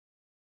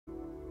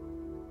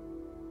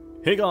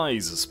Hey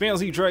guys,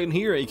 Spazzy Dragon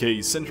here, aka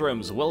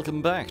Syndromes.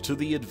 Welcome back to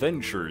the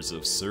adventures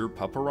of Sir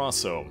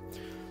Peperosso.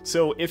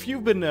 So, if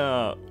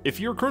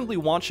you're currently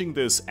watching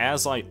this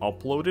as I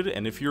uploaded,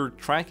 and if you're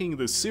tracking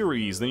this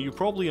series, then you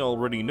probably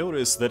already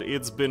noticed that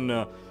it's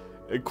been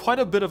quite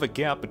a bit of a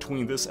gap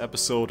between this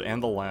episode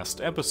and the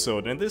last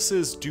episode, and this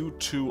is due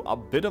to a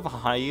bit of a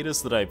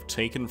hiatus that I've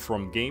taken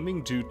from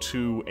gaming due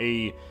to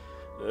a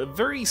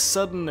very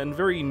sudden and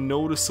very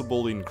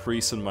noticeable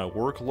increase in my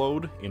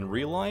workload in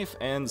real life,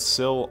 and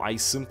so I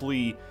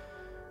simply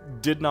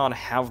did not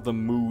have the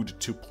mood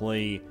to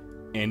play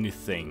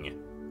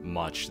anything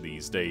much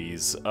these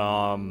days.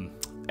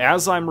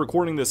 As I'm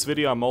recording this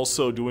video, I'm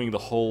also doing the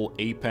whole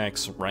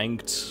Apex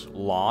ranked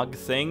log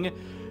thing,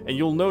 and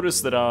you'll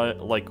notice that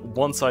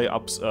once I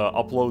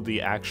upload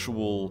the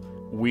actual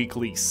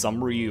weekly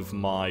summary of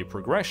my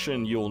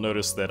progression, you'll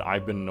notice that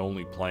I've been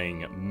only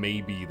playing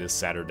maybe this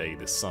Saturday,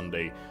 this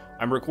Sunday.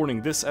 I'm recording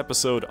this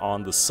episode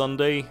on the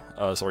Saturday.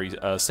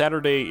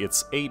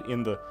 It's 8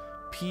 in the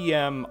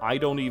PM. I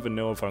don't even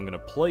know if I'm gonna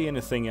play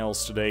anything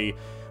else today,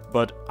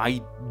 but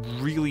I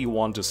really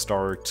want to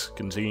start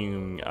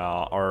continuing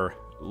our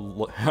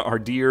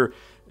dear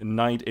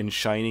knight in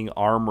shining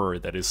armor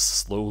that is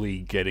slowly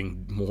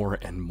getting more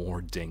and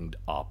more dinged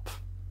up.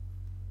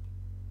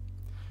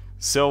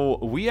 So,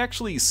 we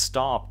actually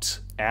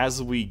stopped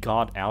as we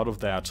got out of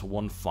that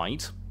one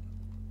fight,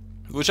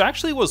 which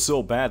actually was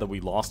so bad that we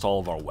lost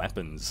all of our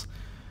weapons.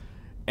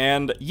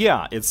 And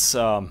yeah, it's,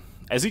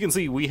 as you can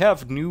see, we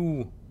have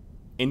new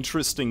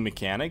interesting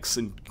mechanics,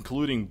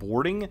 including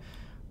boarding.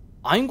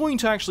 I'm going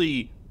to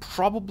actually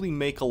probably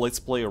make a Let's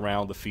Play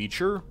around the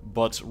feature,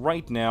 but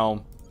right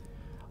now,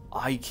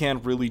 I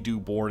can't really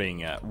do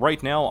boarding.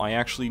 Right now, I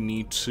actually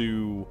need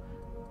to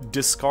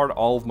discard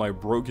all of my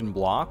broken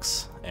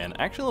blocks, and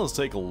actually let's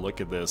take a look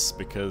at this,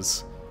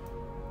 because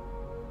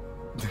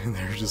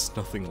there's just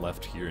nothing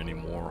left here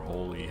anymore,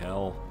 holy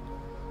hell.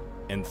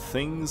 And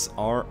things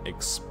are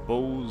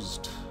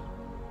exposed,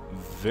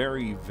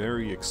 very,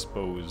 very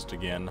exposed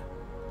again.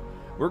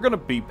 We're gonna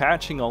be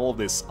patching all of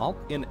this up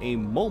in a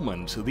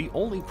moment. The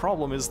only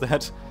problem is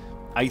that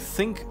I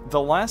think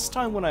the last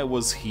time when I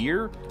was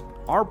here,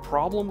 our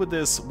problem with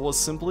this was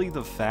simply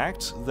the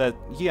fact that,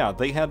 yeah,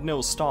 they had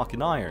no stock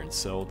in iron,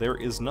 so there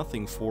is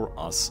nothing for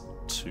us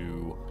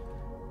to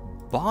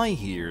buy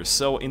here.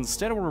 So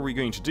instead, what we're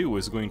going to do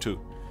is we're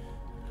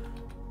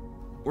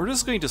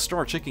just going to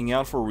start checking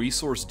out for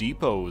resource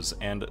depots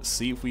and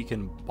see if we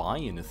can buy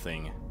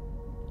anything.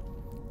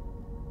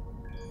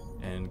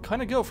 And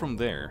kind of go from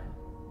there.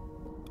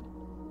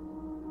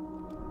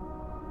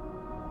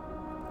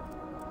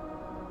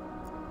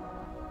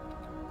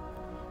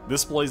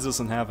 This place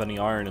doesn't have any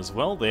iron as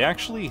well. They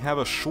actually have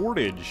a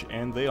shortage,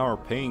 and they are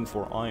paying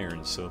for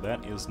iron, so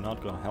that is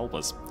not going to help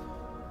us.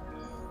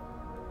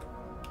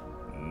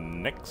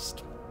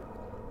 Next.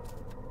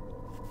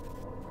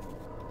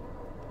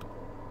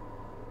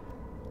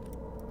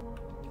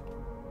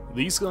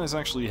 These guys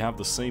actually have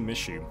the same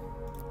issue.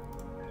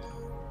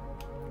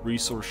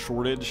 Resource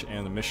shortage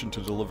and the mission to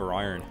deliver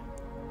iron.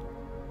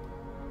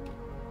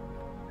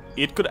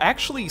 It could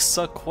actually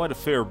suck quite a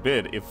fair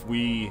bit if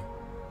we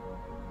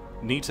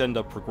need to end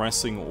up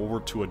progressing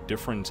over to a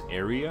different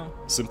area,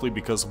 simply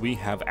because we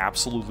have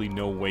absolutely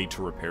no way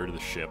to repair the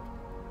ship.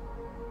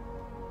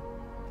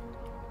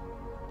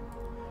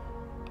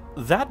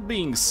 That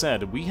being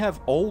said, we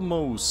have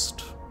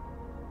almost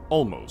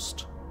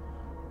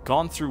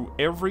gone through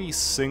every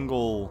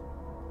single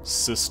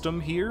system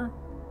here.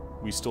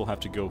 We still have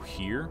to go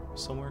here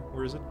somewhere.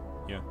 Where is it?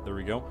 Yeah, there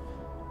we go.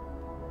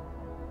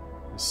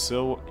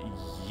 So,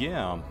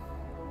 yeah.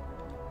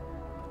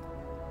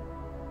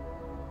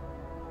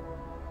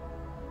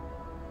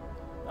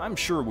 I'm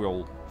sure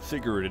we'll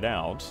figure it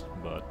out,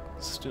 but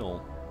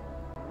still.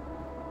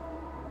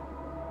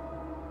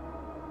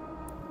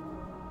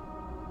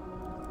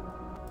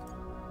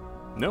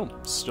 No,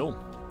 still.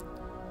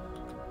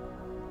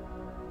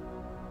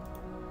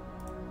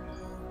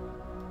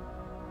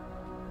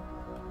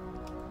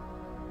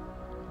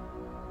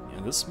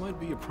 Yeah, this might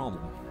be a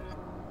problem.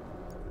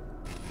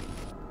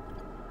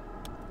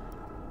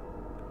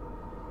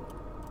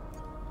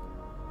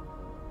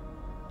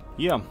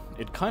 Yeah,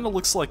 it kind of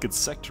looks like it's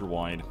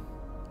sector-wide,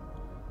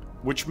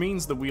 which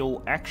means that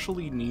we'll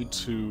actually need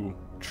to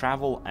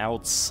travel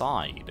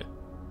outside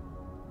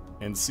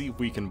and see if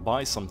we can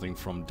buy something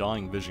from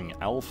Dying Vision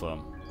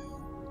Alpha.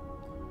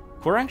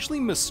 We're actually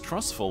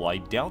mistrustful. I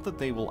doubt that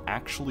they will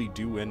actually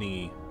do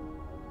any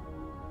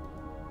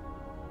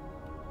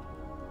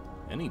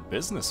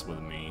business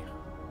with me.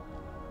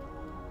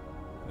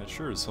 That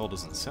sure as hell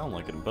doesn't sound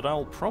like it, but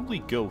I'll probably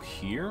go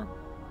here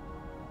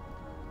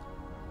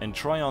and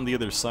try on the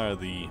other side of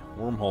the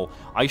wormhole.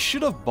 I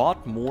should have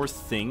bought more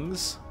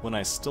things when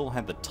I still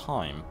had the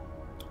time.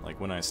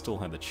 Like, when I still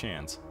had the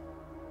chance.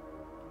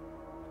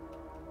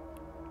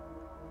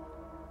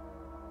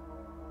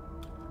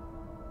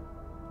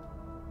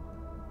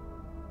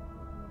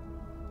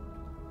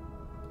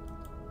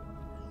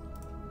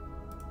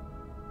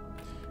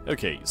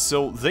 Okay,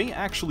 so they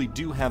actually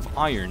do have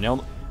iron.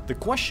 Now, the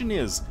question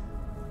is,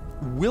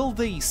 will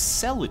they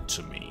sell it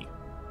to me?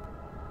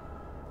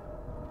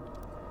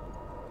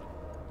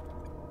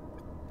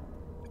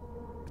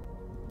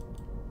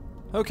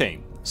 Okay,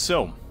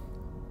 so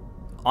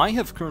I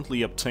have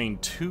currently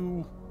obtained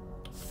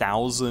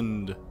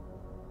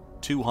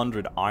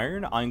 2,200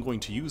 iron. I'm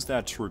going to use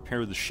that to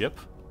repair the ship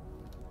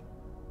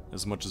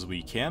as much as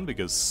we can,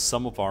 because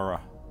some of our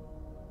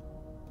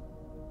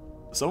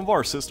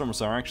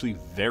systems are actually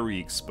very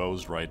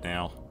exposed right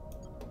now.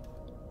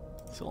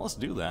 So let's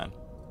do that.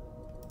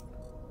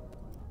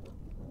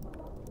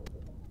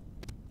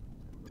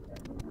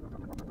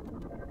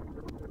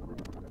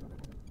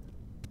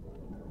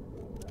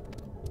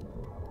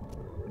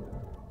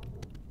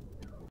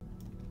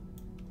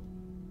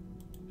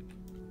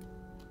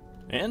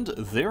 And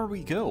there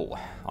we go.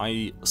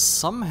 I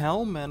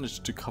somehow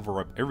managed to cover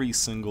up every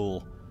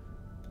single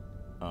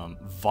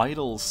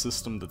vital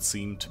system that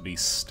seemed to be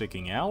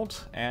sticking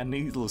out, and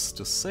needless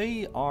to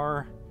say,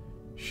 our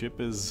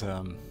ship is,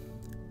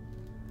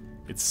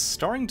 it's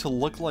starting to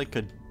look like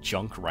a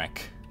junk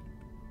wreck.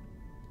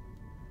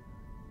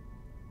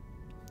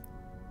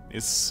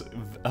 It's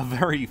a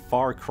very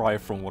far cry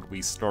from what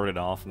we started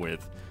off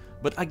with,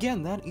 but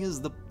again, that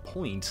is the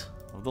point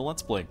of the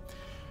Let's Play.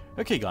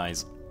 Okay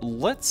guys,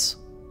 let's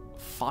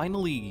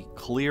finally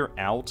clear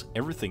out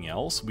everything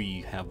else.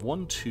 We have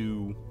 1,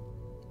 2...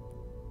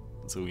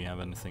 So we have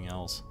anything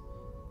else?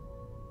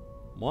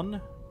 1,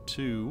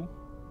 2...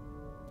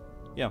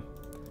 Yeah.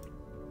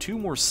 2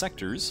 more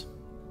sectors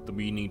that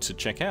we need to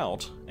check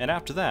out, and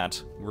after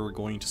that, we're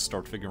going to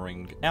start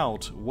figuring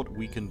out what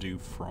we can do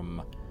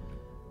from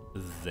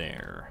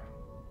there.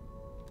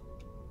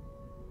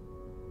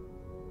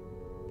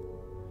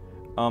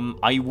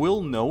 I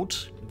will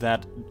note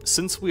that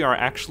since we are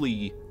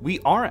actually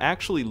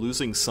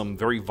losing some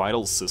very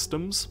vital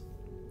systems,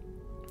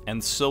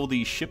 and so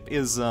the ship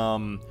is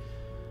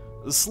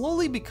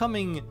slowly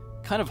becoming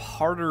kind of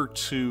harder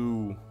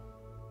to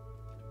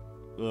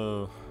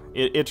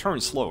it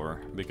turns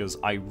slower, because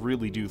I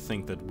really do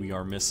think that we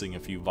are missing a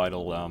few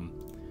vital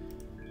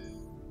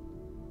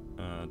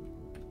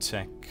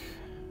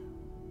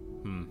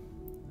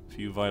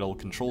few vital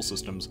control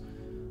systems,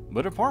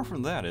 but apart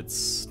from that, it's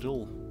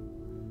still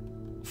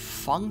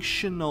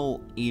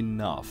functional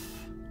enough.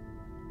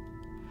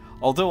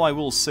 Although I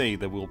will say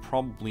that we'll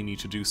probably need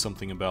to do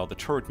something about the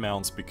turret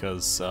mounts,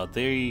 because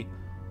they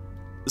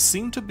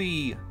seem to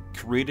be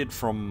created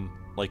from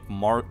like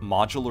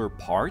modular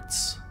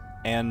parts,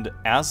 and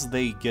as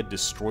they get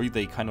destroyed,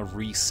 they kind of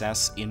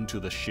recess into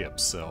the ship.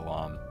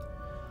 So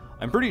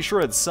I'm pretty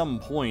sure at some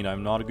point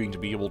I'm not going to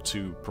be able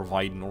to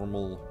provide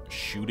normal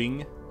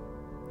shooting.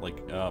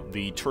 Like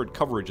the turret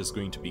coverage is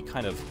going to be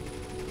kind of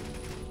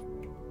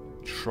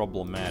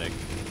problematic.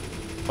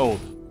 Oh,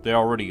 they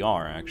already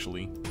are,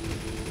 actually.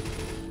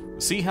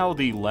 See how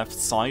the left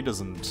side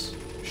doesn't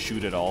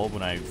shoot at all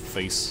when I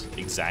face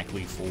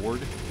exactly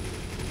forward?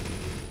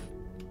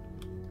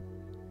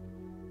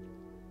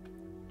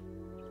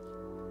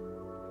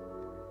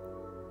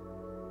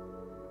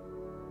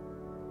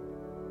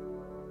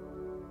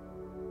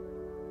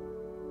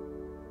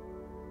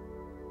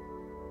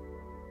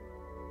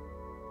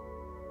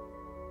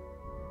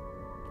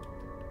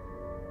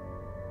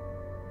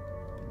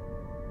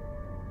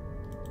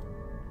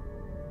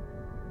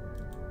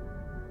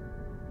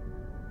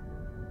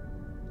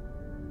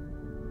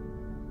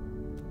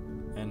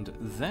 And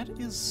that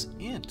is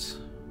it.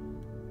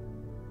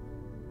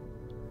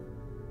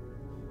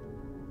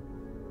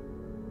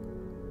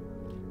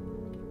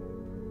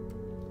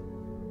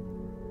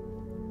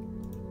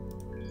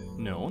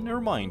 No,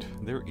 never mind.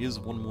 There is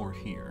one more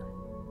here.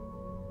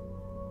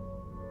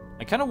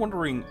 I'm kind of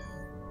wondering...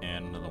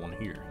 And another one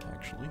here,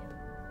 actually.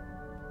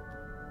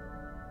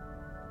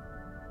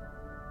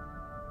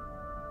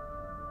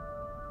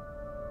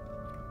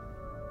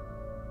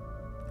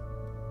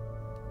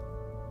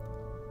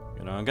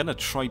 You know, I'm gonna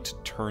try to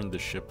turn the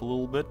ship a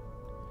little bit.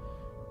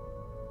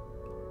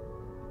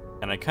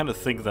 And I kind of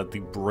think that the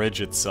bridge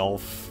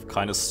itself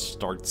kind of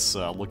starts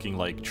looking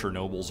like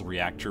Chernobyl's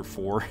Reactor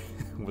 4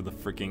 with a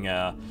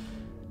freaking,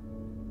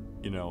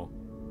 you know,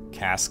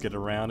 casket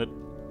around it.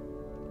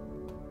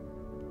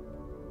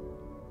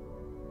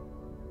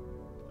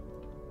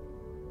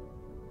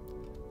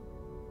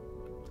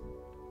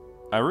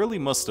 I really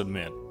must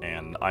admit,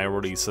 and I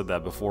already said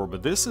that before,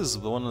 but this is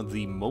one of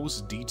the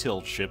most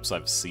detailed ships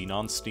I've seen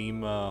on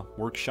Steam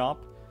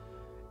Workshop.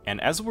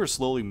 And as we're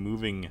slowly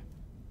moving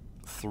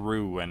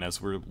through and as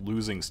we're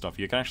losing stuff,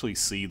 you can actually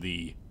see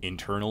the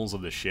internals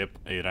of the ship.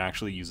 It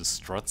actually uses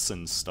struts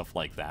and stuff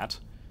like that.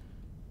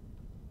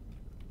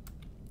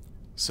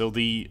 So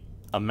the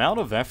amount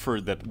of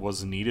effort that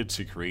was needed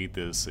to create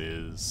this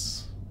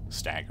is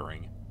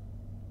staggering.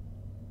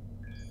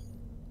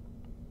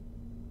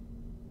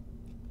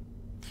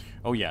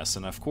 Oh yes,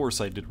 and of course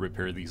I did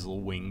repair these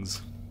little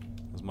wings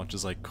as much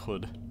as I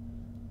could.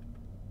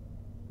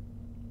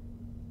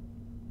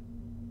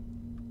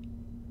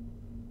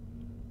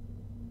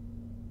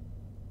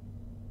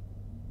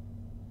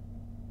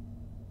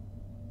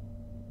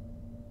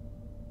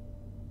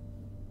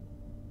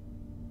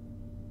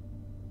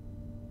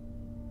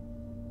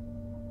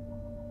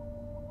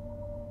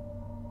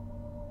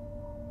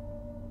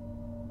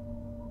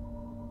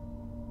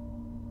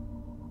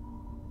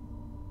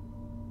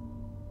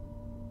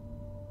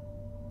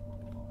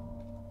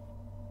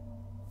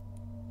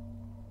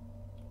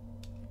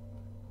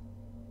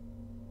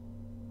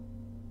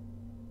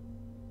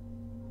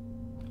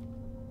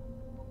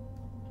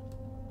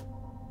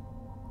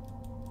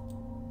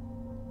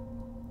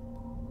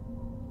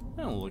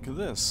 Oh, look at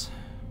this.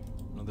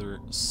 Another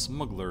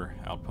smuggler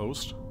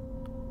outpost.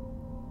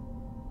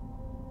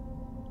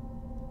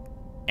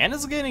 And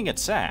it's getting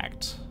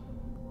attacked.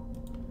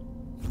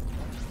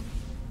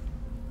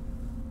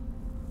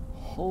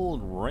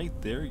 Hold right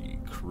there, you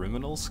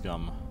criminal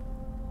scum.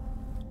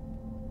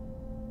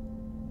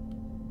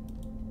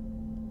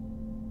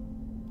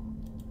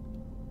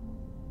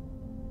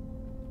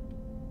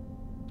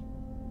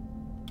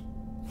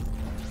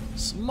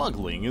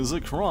 Smuggling is a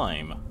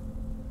crime.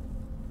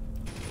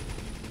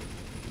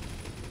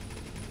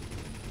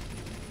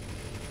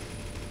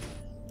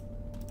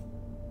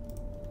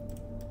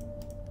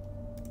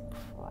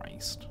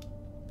 Christ.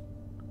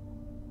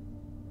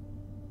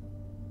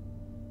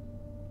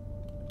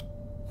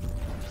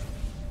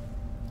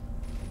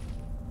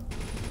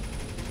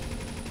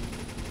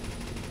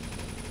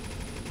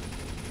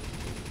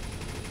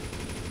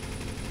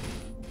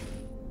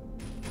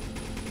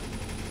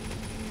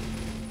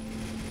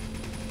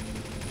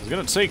 It's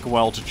gonna take a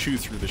while to chew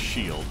through the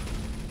shield.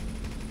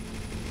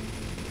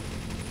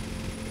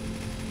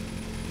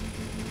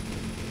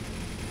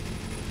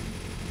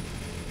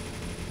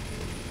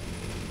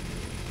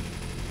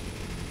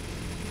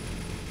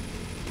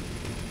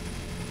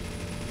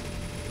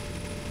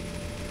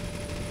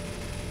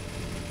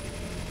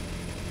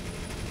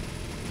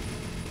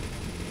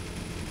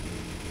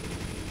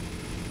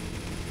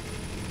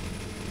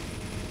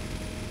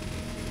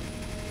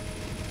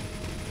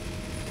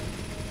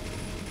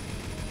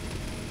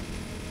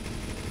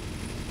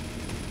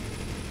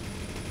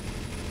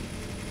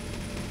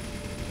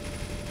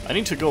 I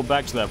need to go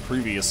back to that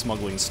previous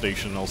smuggling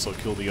station and also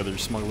kill the other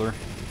smuggler.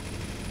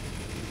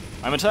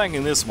 I'm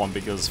attacking this one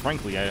because,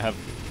 frankly, I have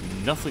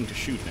nothing to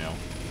shoot now.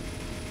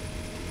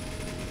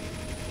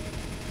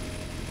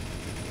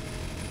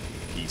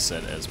 He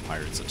said as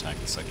pirates attack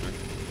the sector.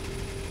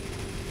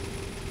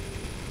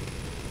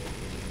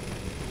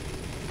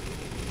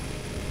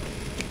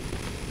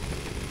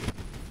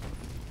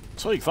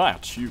 Take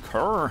that, you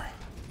cur.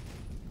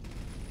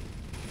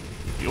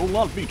 You'll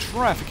not be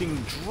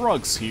trafficking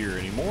drugs here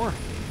anymore.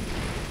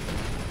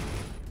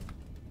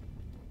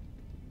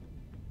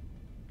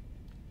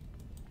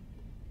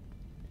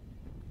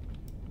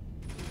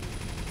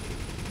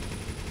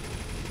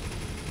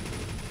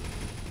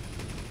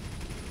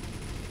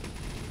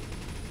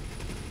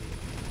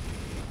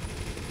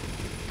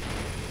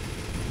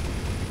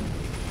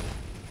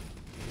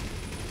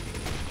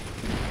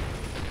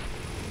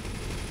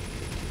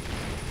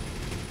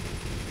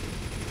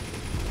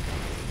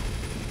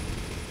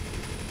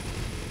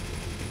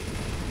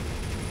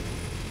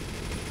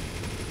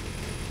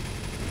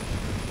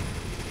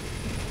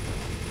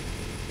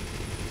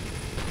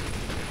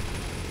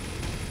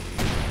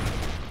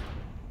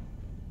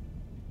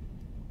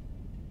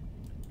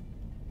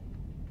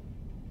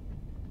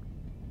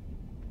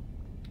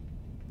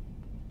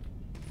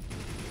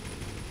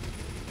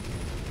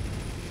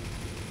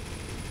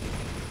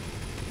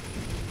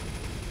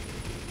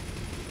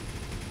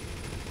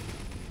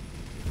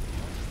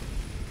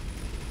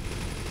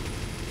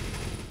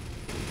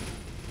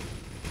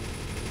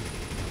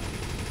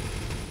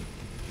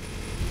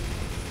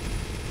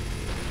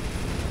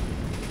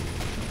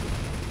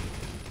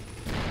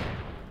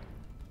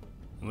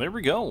 There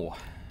we go.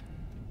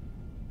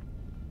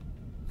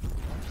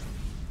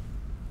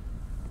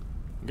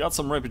 Got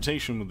some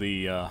reputation with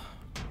the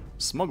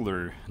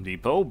smuggler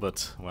depot,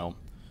 but, well,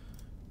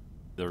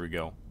 there we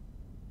go.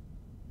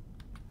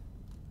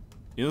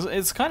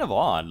 It's kind of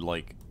odd,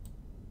 like...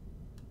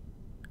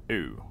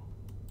 Ooh.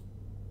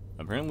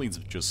 Apparently it's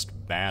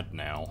just bad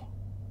now.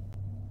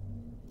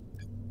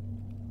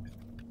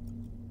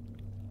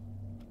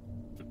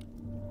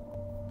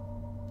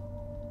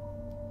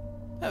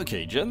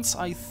 Okay, gents,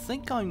 I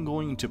think I'm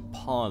going to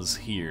pause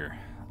here.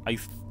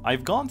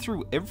 I've gone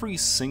through every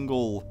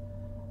single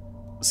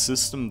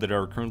system that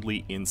are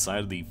currently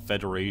inside the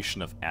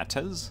Federation of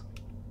Ates,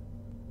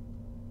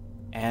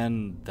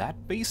 and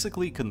that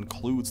basically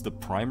concludes the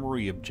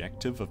primary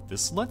objective of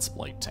this Let's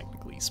Play,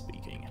 technically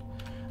speaking.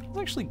 Let's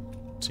actually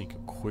take a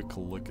quick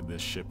look at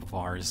this ship of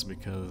ours,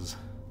 because...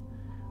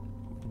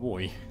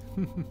 boy.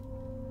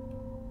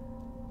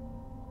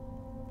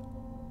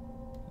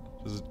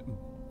 Just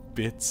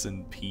bits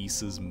and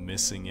pieces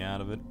missing out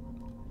of it.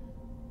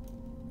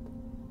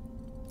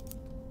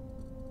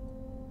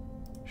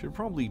 Should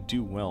probably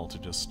do well to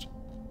just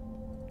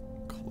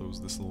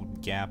close this little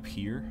gap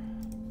here.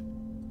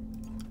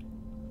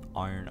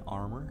 Iron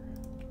armor.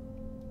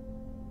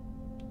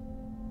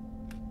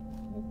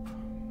 Oop.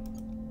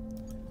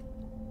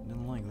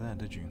 Didn't like that,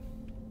 did you?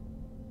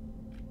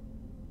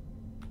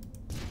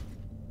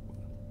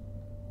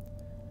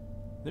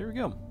 There we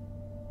go.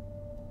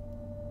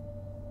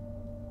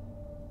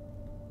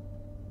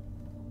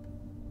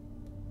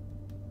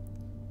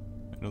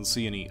 I don't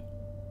see any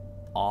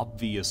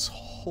obvious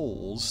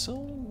holes, so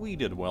we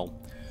did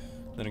well.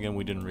 Then again,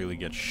 we didn't really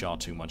get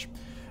shot too much.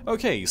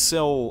 Okay,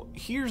 so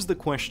here's the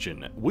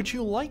question. Would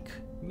you like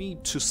me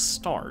to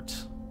start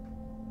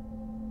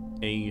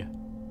a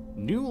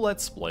new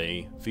Let's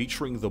Play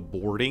featuring the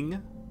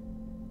boarding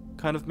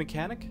kind of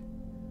mechanic?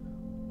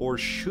 or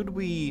should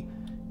we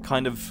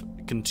kind of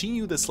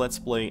continue this Let's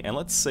Play, and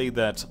let's say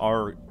that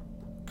our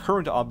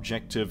current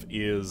objective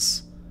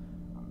is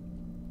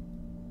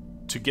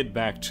to get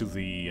back to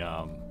the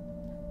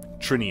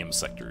Trinium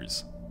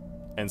sectors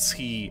and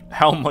see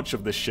how much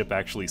of this ship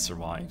actually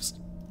survives.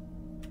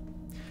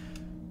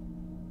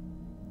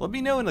 Let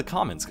me know in the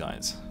comments,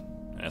 guys.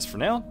 And as for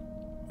now,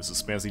 this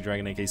is Spazzy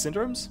Dragon, aka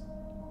Syndromes.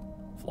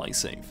 Fly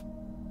safe.